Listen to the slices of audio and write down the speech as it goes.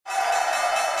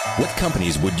What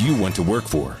companies would you want to work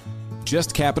for?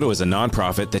 Just Capital is a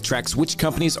nonprofit that tracks which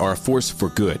companies are a force for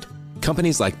good.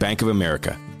 Companies like Bank of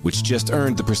America, which just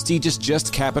earned the prestigious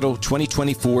Just Capital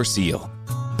 2024 seal.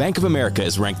 Bank of America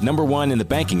is ranked #1 in the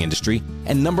banking industry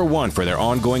and #1 for their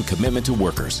ongoing commitment to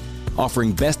workers,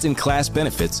 offering best-in-class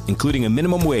benefits, including a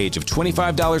minimum wage of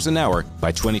 $25 an hour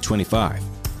by 2025.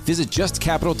 Visit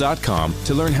justcapital.com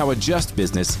to learn how a just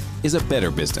business is a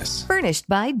better business. Furnished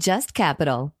by Just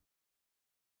Capital.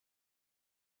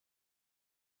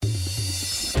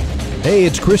 Hey,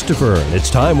 it's Christopher, and it's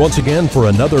time once again for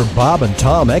another Bob and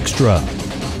Tom Extra.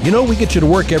 You know, we get you to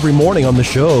work every morning on the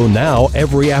show. Now,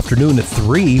 every afternoon at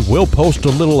 3, we'll post a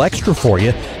little extra for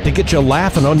you to get you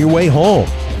laughing on your way home.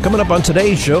 Coming up on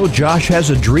today's show, Josh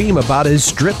has a dream about his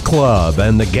strip club,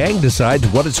 and the gang decides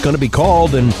what it's going to be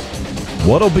called and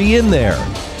what'll be in there.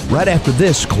 Right after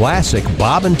this classic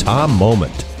Bob and Tom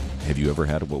moment. Have you ever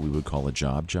had what we would call a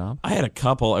job? I had a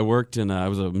couple. I worked I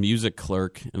was a music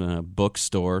clerk in a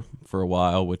bookstore for a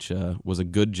while, which was a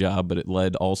good job, but it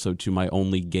led also to my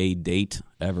only gay date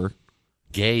ever.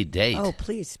 Gay date? Oh,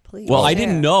 please. Well, I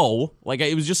didn't know. Like,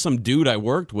 it was just some dude I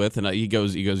worked with, and he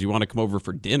goes, you want to come over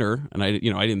for dinner? And I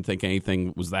didn't think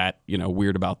anything was that,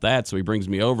 weird about that. So he brings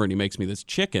me over and he makes me this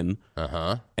chicken.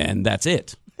 And that's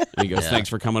it. And he goes, thanks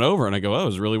for coming over. And I go, oh, it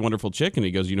was a really wonderful chicken.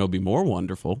 He goes, it'd be more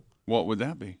wonderful. What would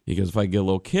that be? He goes, if I get a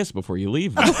little kiss before you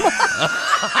leave. This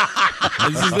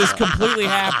completely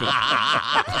happened.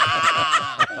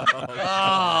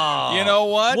 You know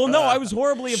what? Well, no, I was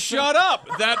horribly upset. Shut up.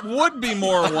 That would be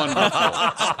more wonderful.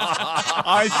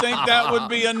 I think that would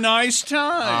be a nice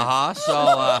time.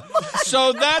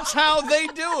 So that's how they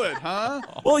do it, huh?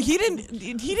 Well, he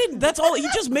didn't, that's all. He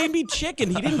just made me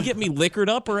chicken. He didn't get me liquored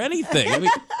up or anything. I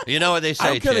mean, you know what they say,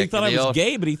 I don't care. He thought I was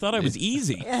gay, but he thought I was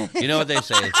easy. You know what they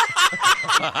say?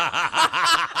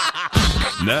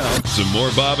 Now, some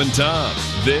more Bob and Tom.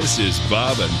 This is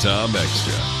Bob and Tom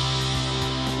Extra.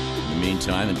 In the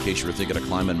meantime, in case you were thinking of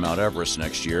climbing Mount Everest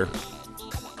next year,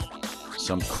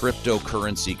 some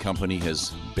cryptocurrency company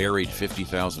has buried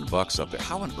 $50,000 up there.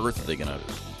 How on earth are they going to?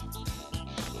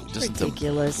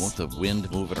 Ridiculous. Won't the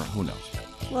wind move it, or who knows?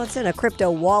 Well, it's in a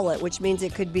crypto wallet, which means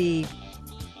it could be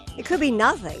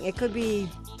nothing. It could be.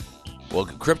 Well,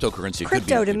 cryptocurrency could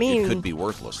be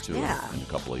worthless, too, in a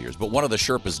couple of years. But one of the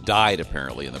Sherpas died,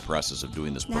 apparently, in the process of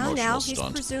doing this promotional stunt. Now,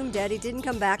 he's presumed dead. He didn't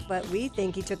come back, but we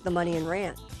think he took the money and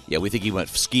ran. Yeah, we think he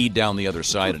skied down the other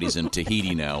side, and he's in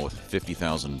Tahiti now with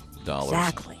 $50,000.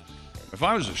 Exactly. If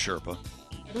I was a Sherpa,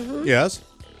 yes,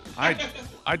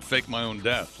 I'd fake my own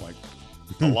death, like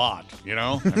a lot, I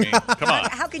mean, come on.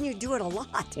 How can you do it a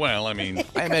lot? Well, I mean,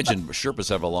 I imagine Sherpas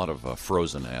have a lot of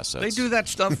frozen assets. They do that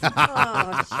stuff.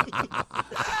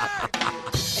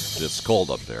 It's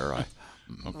cold up there.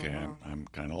 Okay, I'm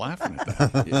kind of laughing at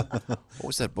that. Yeah. What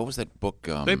was that book?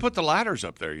 They put the ladders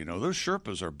up there. Those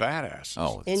Sherpas are badass.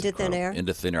 Oh, Into Thin Air.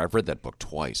 Into Thin Air. I've read that book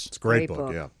twice. It's a great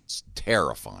book. Yeah, it's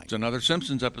terrifying. It's another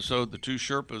Simpsons episode. The two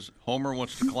Sherpas. Homer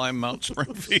wants to climb Mount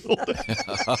Springfield, and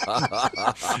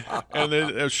then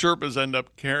Sherpas end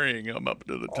up carrying him up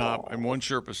to the top. And one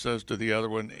Sherpa says to the other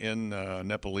one in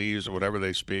Nepalese or whatever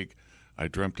they speak, "I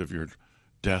dreamt of your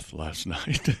death last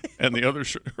night," and the other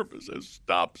Sherpa says,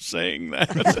 "Stop saying that."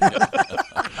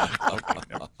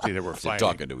 See, they were fighting.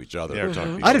 Talking to each other.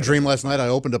 I had a dream last night. I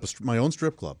opened up my own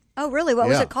strip club. Oh, really? What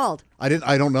was it called? I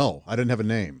don't know. I didn't have a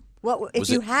name. What if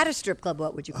you had a strip club?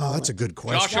 What would you call it? Oh, that's a good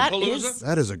question.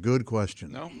 That is a good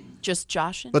question. No, just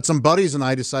Josh. But some buddies and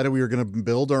I decided we were going to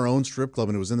build our own strip club,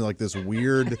 and it was in like this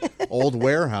weird old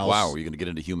warehouse. Wow, were you going to get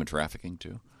into human trafficking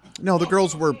too? No, the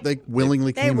girls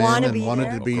willingly came in and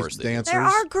wanted to be dancers. There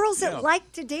are girls that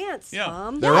like to dance,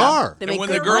 Tom. There are. And when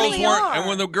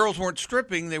the girls weren't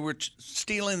stripping, they were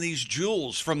stealing these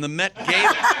jewels from the Met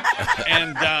Gala.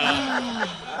 And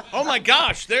oh my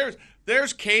gosh,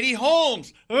 there's Katie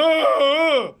Holmes.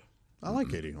 I like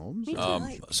Katie Holmes.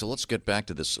 So let's get back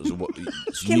to this.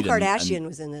 Kim Kardashian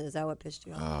was in it. Is that what pissed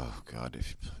you off? Oh, God.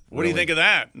 What do you think of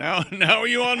that? Now are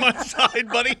you on my side,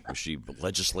 buddy? Was she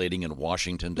legislating in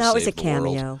Washington to save the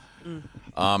world? No, it was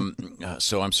a cameo.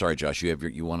 So I'm sorry, Josh.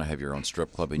 You want to have your own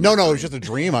strip club? No, it was just a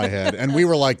dream I had. And we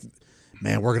were like,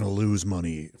 man, we're going to lose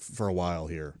money for a while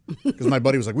here. Because my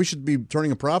buddy was like, we should be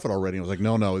turning a profit already. And I was like,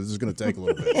 no, this is going to take a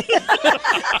little bit.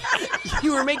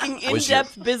 You were making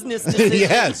in-depth business decisions.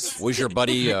 Yes. Was your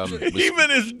buddy... Even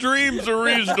his dreams are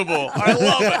reasonable. I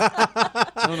love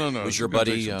it. No. Was your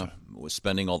buddy... was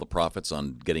spending all the profits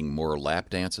on getting more lap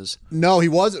dances? No, he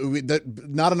was.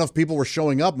 Not enough people were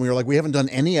showing up. And we were like, we haven't done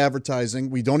any advertising.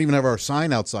 We don't even have our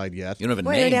sign outside yet. You don't have a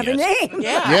We name don't have yet. a name.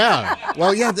 Yeah.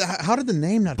 Well, yeah. How did the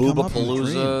name not come up in the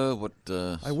dream? Boobapalooza.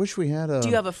 What? I wish we had a. Do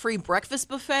you have a free breakfast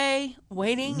buffet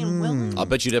waiting and willing? I'll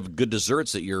bet you'd have good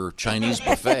desserts at your Chinese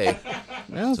buffet.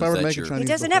 Well, if I were to make a He Chinese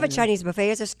doesn't buffet, have a Chinese buffet.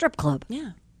 It's a strip club.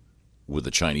 Yeah. With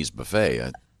a Chinese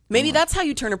buffet. Maybe that's how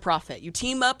you turn a profit. You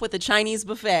team up with a Chinese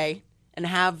buffet and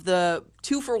have the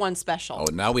 2-for-1 special. Oh,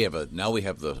 now we have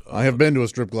the. I have been to a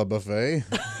strip club buffet.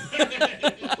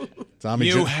 Tommy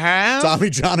You have? Tommy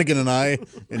Jonigan and I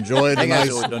enjoyed a Hang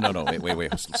on, nice. no.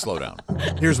 Wait. Slow down.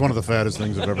 Here's one of the fattest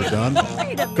things I've ever done.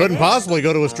 Couldn't possibly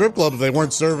go to a strip club if they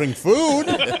weren't serving food.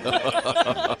 What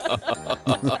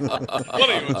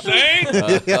are you saying?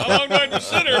 How long do I have to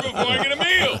sit here before I get a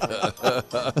meal?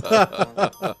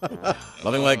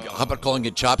 Nothing like how about calling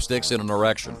it chopsticks in an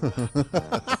erection?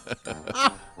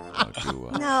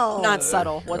 No. Not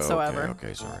subtle whatsoever.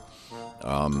 Okay, sorry.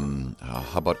 How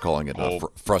about calling it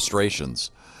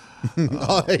frustrations?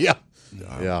 Yeah.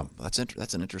 Yeah. That's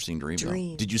an interesting dream.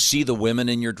 Dream. Did you see the women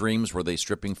in your dreams? Were they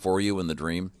stripping for you in the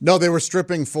dream? No, they were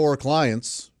stripping for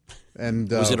clients.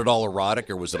 And Was it at all erotic,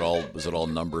 or was it all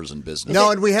numbers and business? no,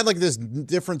 and we had like this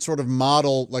different sort of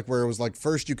model, like where it was like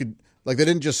first you could like they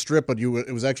didn't just strip, but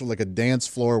it was actually like a dance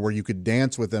floor where you could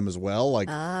dance with them as well, like,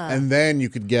 and then you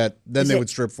could get they would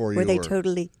strip for you. Were they or-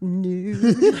 totally nude?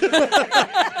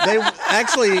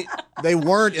 They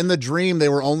weren't in the dream. They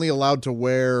were only allowed to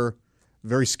wear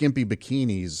very skimpy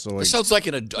bikinis. So This sounds like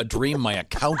a dream my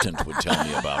accountant would tell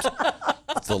me about.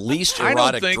 It's the least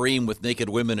erotic dream with naked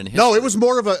women in history. No, it was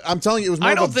more of a. I'm telling you, it was more.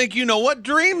 I of don't a, think you know what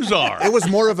dreams are. It was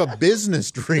more of a business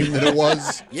dream than it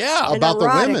was. Yeah. about the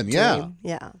erotic women. Yeah. dream.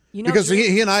 Yeah. You know, Because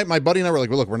he and I, my buddy and I were like,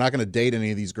 well, look, we're not going to date any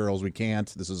of these girls. We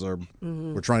can't. This is our.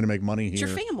 We're trying to make money here. it's your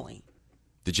family.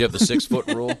 Did you have the 6-foot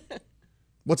rule?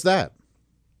 What's that?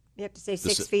 You have to stay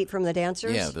 6 feet from the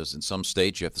dancers? Yeah, there's in some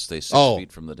states you have to stay 6 Oh,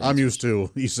 feet from the dancers. I'm used to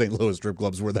East St. Louis strip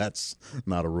clubs where that's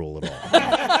not a rule at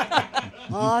all.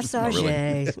 Oh, Sage.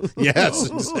 Yes.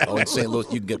 Exactly. Oh, in St. Louis,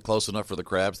 you can get close enough for the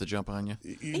crabs to jump on you?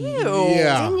 Ew.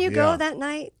 Yeah. Didn't you go that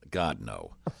night? God,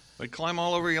 no. They climb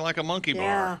all over you like a monkey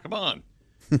Yeah. bar. Come on.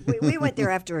 We went there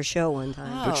after a show one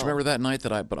time. Don't you remember that night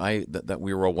that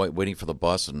we were all waiting for the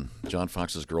bus and John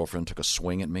Fox's girlfriend took a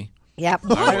swing at me? Yep,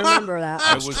 I remember that.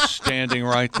 I was standing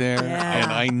right there, Yeah.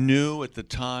 and I knew at the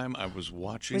time I was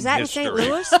watching Was that history. in St.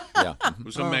 Louis? Yeah. It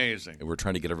was amazing. And we were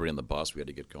trying to get everybody on the bus. We had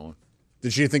to get going.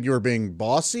 Did she think you were being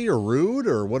bossy or rude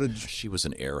or what did? She was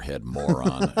an airhead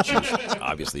moron.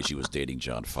 Obviously, she was dating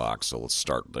John Fox, so let's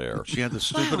start there. She had the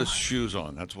stupidest shoes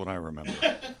on. That's what I remember.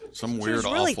 Some She weird, was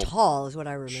really awful. tall, is what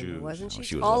I remember, shoes. wasn't she?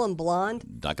 She was Tall a- and blonde.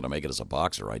 Not going to make it as a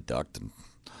boxer. I ducked, and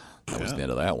that was the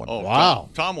end of that one. Oh, Wow.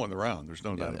 Tom won the round. There's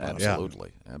no doubt about it.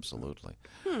 Absolutely. Absolutely.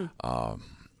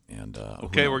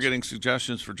 Okay, we're getting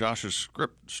suggestions for Josh's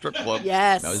strip club.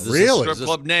 Yes. Now, is this Really? Strip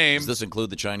club name. Does this include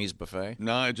the Chinese buffet?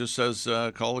 No, it just says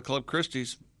call the club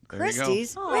Christie's. There you go.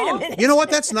 Christie's? Wait a minute. You know what?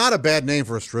 That's not a bad name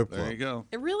for a strip club. There you go.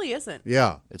 It really isn't.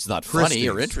 Yeah. It's not funny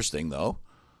or Christie's. interesting, though.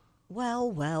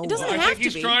 Well. It doesn't I have think to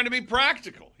he's be. trying to be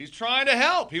practical. He's trying to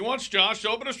help. He wants Josh to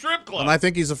open a strip club. And I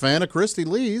think he's a fan of Christy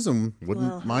Lee's and wouldn't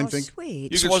Well, mind how think.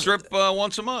 sweet. you can strip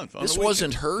once a month. On This the weekend.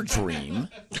 wasn't her dream.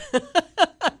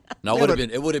 Now,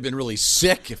 it would have been really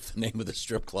sick if the name of the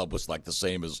strip club was like the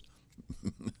same as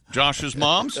Josh's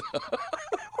mom's.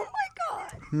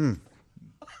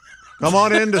 Come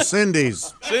on into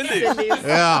Cindy's. Cindy.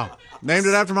 Yeah. Named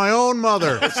it after my own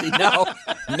mother. See, now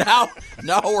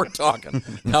we're talking.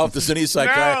 Now, if there's any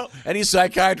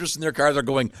psychiatrists in their cars are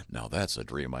going, now that's a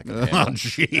dream I can handle. Oh,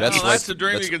 gee. That's the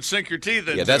dream you can sink your teeth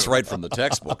into. Yeah, that's right from the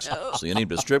textbooks. So you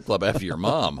named a strip club after your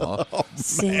mom, huh?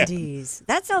 Cindy's.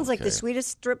 That sounds like the sweetest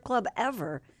strip club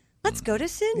ever. Let's go to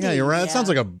Cindy's. Yeah, you're right. It sounds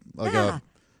like Yeah. a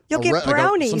You'll get like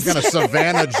brownies. some kind of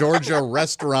Savannah, Georgia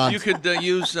restaurant You could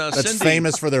use that's Cindy.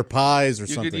 famous for their pies or You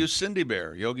something. could use Cindy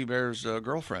Bear, Yogi Bear's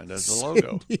girlfriend, as the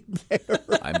logo.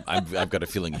 I've got a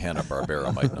feeling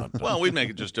Hanna-Barbera might not. Well, we'd make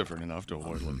it just different enough to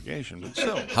avoid litigation, but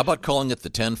still. How about calling it the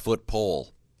 10-foot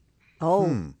pole? Oh.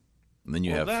 And then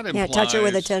you have That Yeah, implies, touch it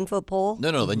with a 10-foot pole.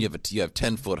 no. Then you have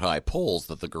 10-foot high poles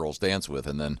that the girls dance with,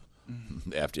 and then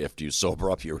after you sober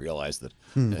up, you realize that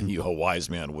a wise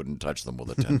man wouldn't touch them with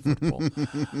a 10-foot pole.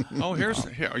 Oh, here.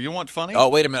 You want funny? Oh,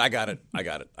 wait a minute! I got it.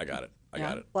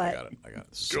 What?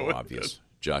 This is so obvious.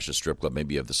 Josh's strip club.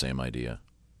 Maybe you have the same idea.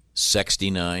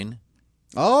 69.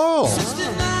 Oh.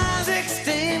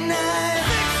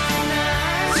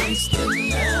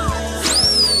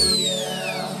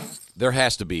 There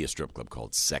has to be a strip club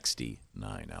called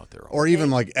 69 out there. Or even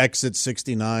like Exit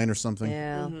 69 or something.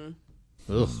 Yeah.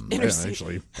 Ugh, man,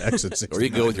 actually, exit 60. Or you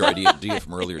can go with your idea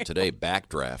from earlier today,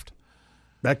 backdraft.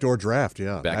 Backdoor draft,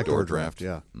 yeah. Backdoor draft.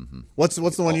 yeah. What's the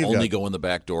one you got? Only go in the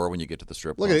back door when you get to the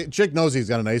strip Look club. at it. Chick knows he's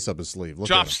got an ace up his sleeve. Look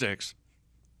Chopsticks.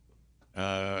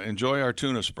 Enjoy our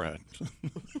tuna spread.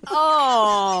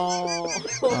 Oh.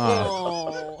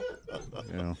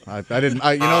 You know, I didn't.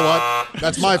 You know what?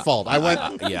 That's my fault. I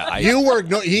went. You were.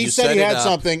 He said set he it had up.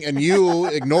 something, and you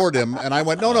ignored him. And I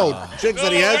went, no. Chick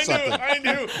said he had something.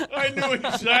 I knew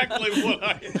exactly what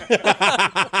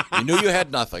I had. You knew you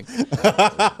had nothing.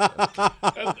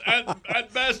 At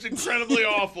best, incredibly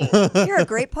awful. You're a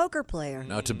great poker player.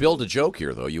 Now, to build a joke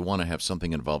here, though, you want to have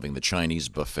something involving the Chinese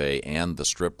buffet and the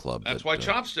strip club. That's why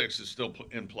chopsticks is still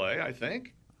in play, I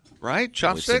think. Right?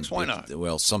 Chopsticks? Why not?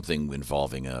 Well, something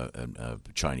involving a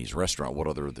Chinese restaurant. What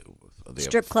other? They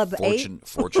Strip Club 8?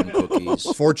 Fortune cookies.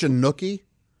 Fortune nookie?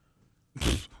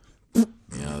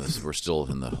 Yeah, we're still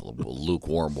in the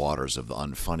lukewarm waters of the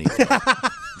unfunny.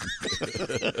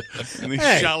 In these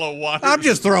Hey, shallow waters. I'm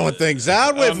just throwing things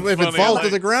out. If it falls to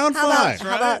the ground, fine.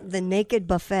 How about the naked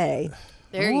buffet?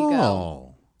 There you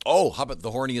go. Oh, how about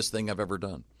the horniest thing I've ever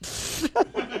done?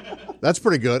 That's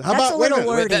pretty good. How That's about a little wait a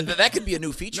minute. wordy. That could be a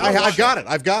new feature. I've got it.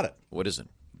 I've got it. What is it?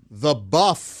 The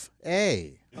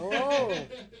buff-a. Oh.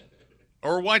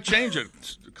 Or why change it?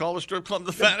 Call the strip club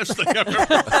the fattest thing I've ever.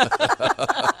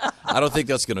 I don't think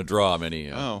that's going to draw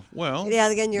many. Oh, well. Yeah,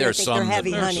 again, you're going to think they're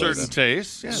heavy There's honeys. certain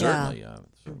tastes. Yeah. Certainly.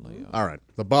 All right.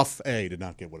 The buff-a did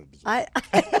not get what it deserved.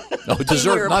 No, it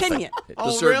deserved your nothing. opinion. It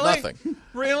Oh, deserved really? nothing.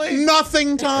 Really?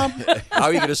 Nothing, Tom. How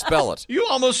are you going to spell it? You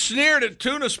almost sneered at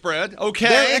tuna spread.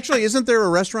 Okay. Actually, isn't there a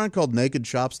restaurant called Naked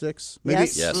Chopsticks?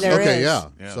 Yes, Yes. there Okay, is. yeah.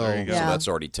 Yeah, So there you go. So Yeah. that's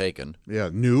already taken. yeah,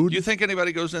 nude. Do you think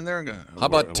anybody goes in there and goes, How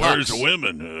about where's tux? the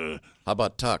women? How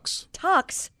about tux?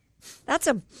 Tux. That's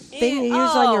a thing you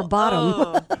use on your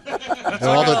bottom. Do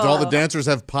all the dancers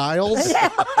have piles?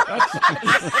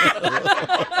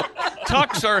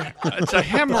 Tucks are, it's a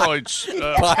hemorrhoids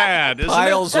pad, isn't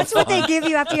Piles That's of what fun. they give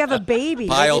you after you have a baby. They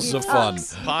Piles give you of fun.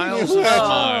 Tux. it? Piles of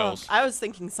smiles. I was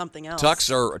thinking something else.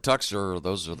 Tux are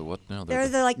those are the what now? They're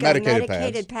like Medicated a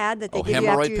medicated pad that they Oh, give you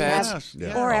after hemorrhoid you pads?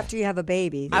 have, or after you have a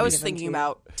baby. I They was give them thinking to you.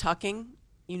 about tucking.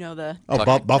 You know the.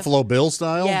 Oh, Buffalo Bill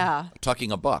style? Yeah.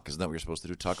 tucking a buck. Isn't that what you're supposed to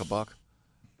do? Tuck a buck?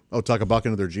 Oh, tuck a buck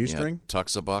into their Yeah, G-string?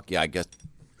 tucks a buck. Yeah, I guess.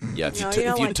 Yeah, if No, you, you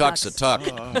don't if you like tux a tucks.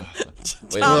 tuck.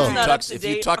 Wait, Tom's not up to if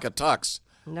you date. tuck a tux.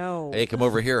 No. Hey, come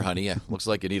over here, honey. Yeah, looks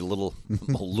like you need a little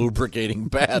lubricating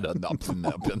pad up in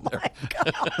there.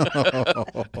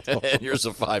 And here's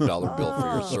a $5 bill for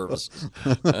your services.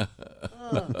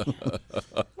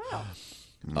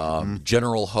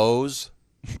 General Hose.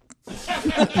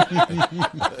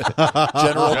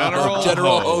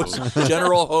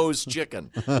 General Hose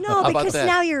chicken. No, How about because that?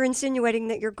 now you're insinuating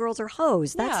that your girls are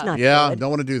hoes. That's Yeah. not Yeah, good. don't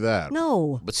want to do that.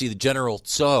 No. But see, the General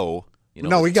So. You know,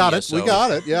 No, the we got it. TSO. We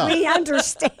got it, yeah. We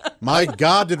understand. My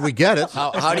God, did we get it?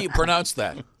 How do you pronounce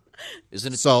that?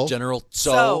 Isn't it So? General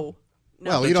So? So.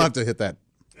 Well, you don't have to hit that.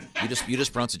 You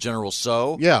just pronounce it General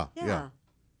So? Yeah.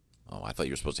 Oh, I thought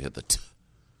you were supposed to hit the T.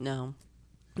 No.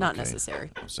 Not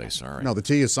necessary. I'll say sorry. No, the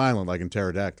T is silent like in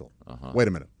pterodactyl. Wait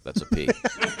a minute. That's a P.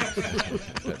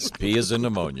 That's P is in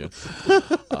pneumonia. So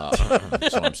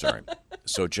I'm sorry.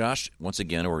 So Josh, once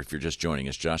again, or if you're just joining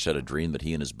us, Josh had a dream that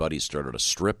he and his buddies started a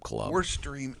strip club. Worst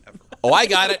dream ever. Oh, I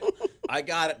got it.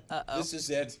 This is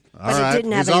it. All But right. it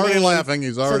didn't have He's a already name, laughing.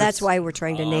 He's already. So that's why we're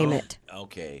trying to name it.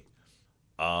 Okay.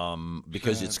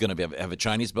 Because it's going to have a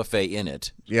Chinese buffet in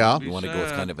it. Yeah. You want to go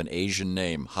with kind of an Asian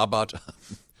name. How about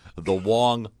the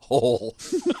Wong Hole?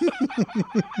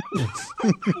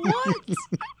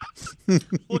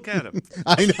 Look at him.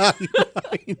 I know.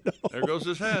 There goes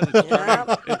his head.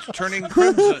 It's turning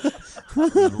crimson.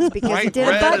 Because he Bright did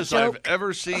a red butt as I've joke.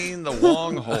 ever seen the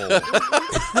Wong Hole.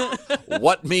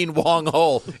 What mean Wong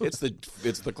Hole? It's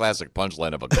the classic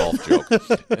punchline of a golf joke.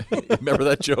 Remember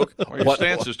that joke? Well, your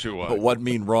stance is too wide. What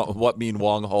mean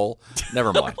Wong Hole?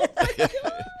 Never mind.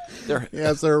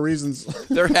 Yes, there are reasons.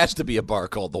 There has to be a bar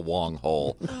called the Wong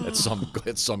Hole at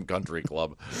some country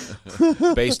club,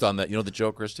 based on that. You know the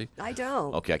joke, Christy? I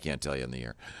don't. Okay, I can't tell you in the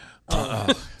air.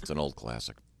 It's an old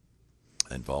classic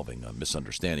involving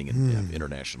misunderstanding in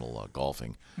international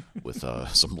golfing with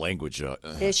some language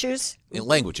Issues?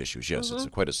 language issues. Yes, it's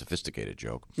quite a sophisticated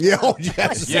joke. Yeah. Oh,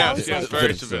 yes. Yes, it's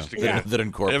very sophisticated. That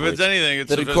incorporates. If it's anything, it's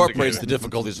that incorporates the sophisticated.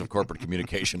 difficulties of corporate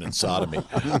communication and sodomy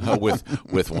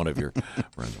with one of your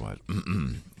friends' wives.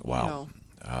 Wow.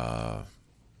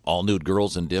 All nude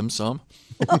girls and dim sum.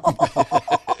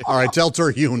 All right, tell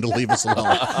Terhune to leave us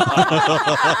alone.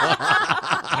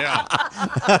 Yeah.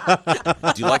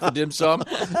 Do you like the dim sum?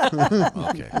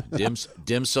 Okay.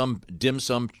 Dim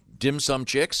sum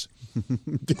chicks.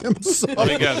 Dim sum. Let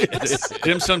me guess.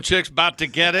 Dim sum chicks about to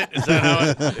get it. Is that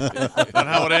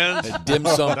how it ends? Dim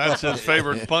sum. That's his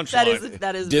favorite punchline.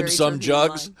 That is Dim very sum turkey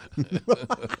jugs.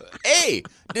 Hey,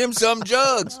 dim sum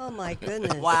jugs. Oh my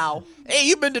goodness! Wow. Hey,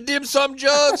 you been to dim sum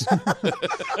jugs?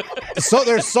 So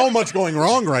there's so much going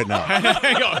wrong right now.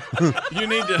 Hang on.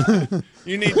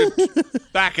 You need to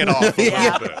back it off a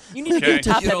little bit. You need to give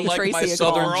Top You Heavy don't like Tracy my a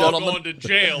Southern call. We're all gentlemen. going to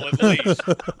jail at least.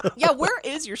 Yeah, where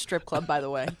is your strip club, by the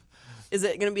way? Is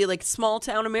it going to be like small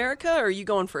town America, or are you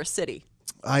going for a city?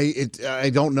 I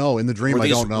don't know. In the dream, I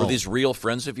don't know. Were these real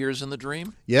friends of yours in the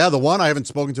dream? Yeah, the one I haven't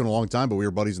spoken to in a long time, but we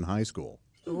were buddies in high school.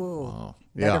 Ooh,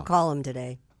 Yeah. better call him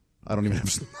today. I don't even have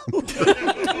his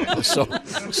number. So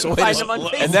Find them on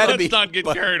Facebook. and that'd be, Let's not get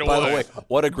carried by the away. way,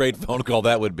 what a great phone call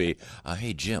that would be.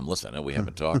 Hey, Jim, listen, I know we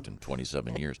haven't talked in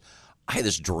 27 years. I had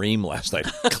this dream last night.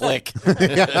 Click.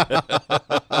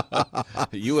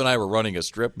 You and I were running a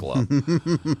strip club.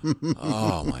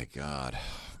 Oh, my God.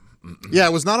 Yeah,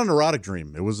 it was not an erotic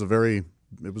dream. It was very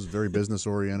business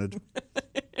oriented.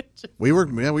 We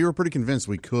were pretty convinced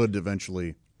we could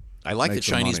eventually. I like the make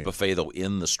some Chinese money. buffet, though,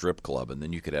 in the strip club, and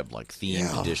then you could have, like,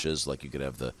 themed dishes. Like, you could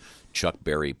have the Chuck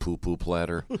Berry poo-poo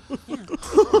platter.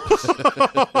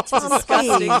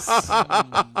 Disgusting.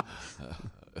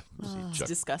 Chuck,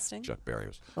 Disgusting. Chuck Berry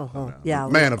was Yeah,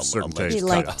 Man of certain taste.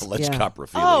 alleged yeah. coprophiliac.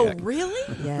 Oh,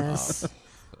 really? yes.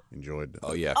 Enjoyed.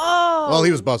 Oh, yeah. Oh, Well,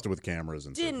 he was busted with cameras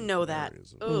and didn't know that.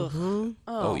 Ugh.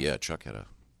 Oh, yeah, Chuck had a...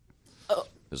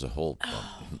 There's a whole...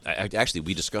 actually,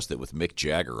 we discussed it with Mick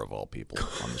Jagger, of all people,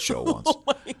 on the show once. Oh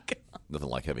my God. Nothing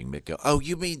like having Mick go, oh,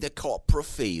 you mean the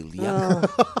coprophilia?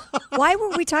 Why were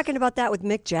we talking about that with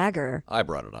Mick Jagger? I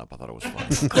brought it up. I thought it was funny.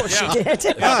 Of course you did.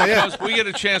 Because we get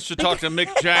a chance to talk to Mick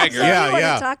Jagger. You want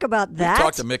to talk about that?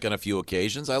 Talked to Mick on a few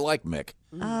occasions. I like Mick.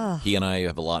 He and I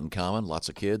have a lot in common, lots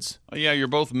of kids. Oh, yeah, you're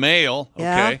both male.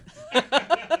 Yeah. Okay.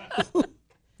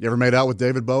 You ever made out with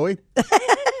David Bowie?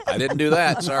 I didn't do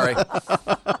that. Sorry.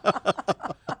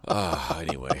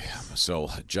 Anyway, so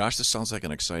Josh, this sounds like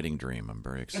an exciting dream. I'm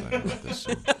very excited about this.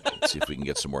 So let's see if we can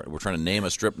get some more. We're trying to name a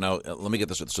strip now. Let me get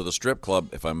this. So the strip club,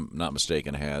 if I'm not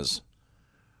mistaken, has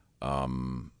a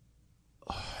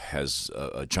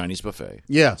Chinese buffet. Mm-hmm.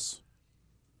 Yes.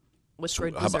 With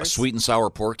great How about desserts. sweet and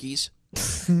sour porkies?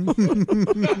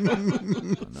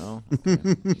 No.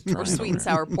 Okay. Or sweet and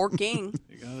sour porking.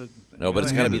 No, but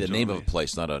it's got to be the hand it name to of a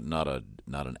place, not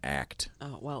an act.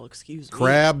 Oh, well, excuse me.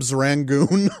 Crabs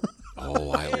Rangoon.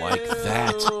 Oh, I like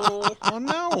that. Oh,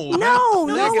 no.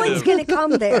 No one's going to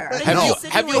come there.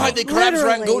 Have you had the crabs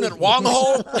Literally. rangoon at Wong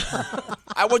Hole?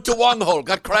 I went to Wong Hole,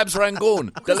 got crabs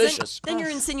rangoon, 'Cause delicious. Then you're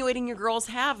insinuating your girls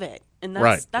have it, and that's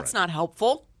Right, that's not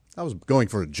helpful. I was going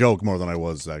for a joke more than I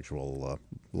was actual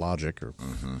logic. Or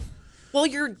Well,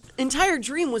 your entire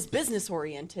dream was business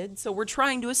oriented, so we're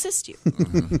trying to assist you.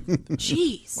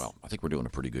 Jeez. Well, I think we're doing a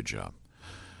pretty good job.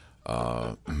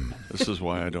 This is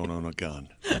why I don't own a gun.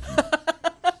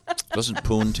 Doesn't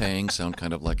Poontang sound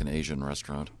kind of like an Asian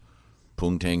restaurant?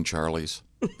 Poontang Charlie's.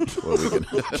 Well, we can...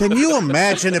 Can you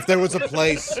imagine if there was a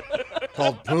place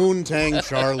called Poontang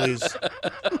Charlie's?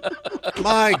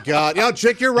 My God.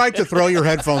 Chick, you're right to throw your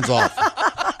headphones off.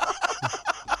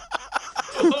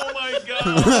 Oh, my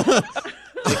God.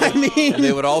 I mean, And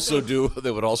they would also do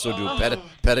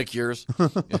pedicures,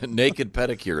 naked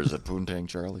pedicures at Poontang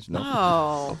Charlie's. No.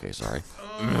 Oh. Okay, sorry.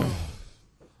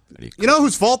 you know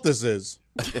whose fault this is?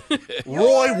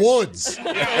 Roy Woods. It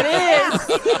is.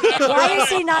 Why is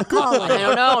he not I calling?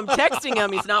 don't know. I'm texting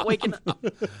him. He's not waking up.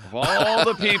 Of all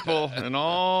the people and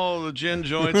all the gin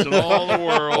joints in all the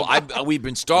world, Well, we've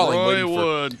been stalling,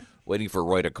 Roy waiting for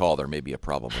Roy to call. There may be a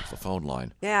problem with the phone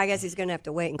line. Yeah, I guess he's going to have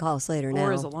to wait and call us later now.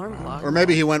 Or his alarm clock. Or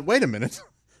maybe he went, wait a minute.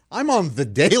 I'm on The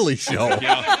Daily Show.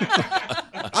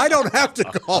 I don't have to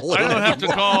call it. I don't have to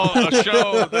call a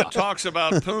show that talks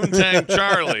about Poontang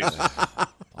Charlie's.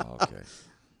 Okay.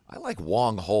 I like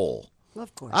Wong Hole.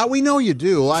 Of course. We know you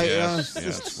do.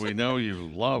 Yes, we know you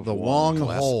love The Wong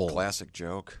Hole. Classic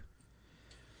joke.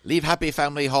 Leave happy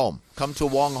family home. Come to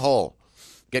Wong Hole.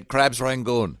 Get crabs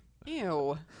rangoon.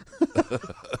 Ew.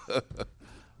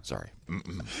 Sorry.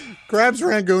 Crabs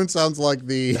Rangoon sounds like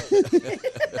the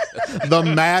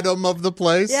madam of the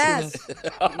place. Yes.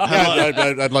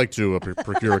 I'd like to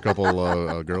procure a couple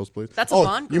girls, please. That's a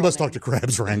Bond you girl must name. talk to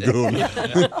Crabs Rangoon.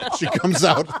 She comes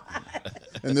out,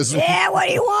 and this. Yeah, what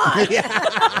do you want?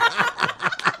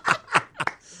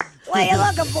 What are you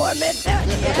looking for, mister?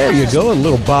 There you go, a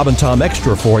little Bob and Tom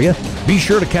Extra for you. Be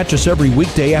sure to catch us every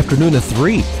weekday afternoon at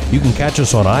 3. You can catch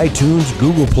us on iTunes,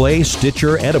 Google Play,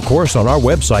 Stitcher, and of course on our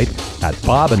website at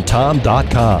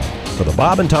bobandtom.com. For the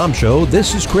Bob and Tom Show,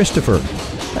 this is Christopher.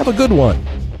 Have a good one.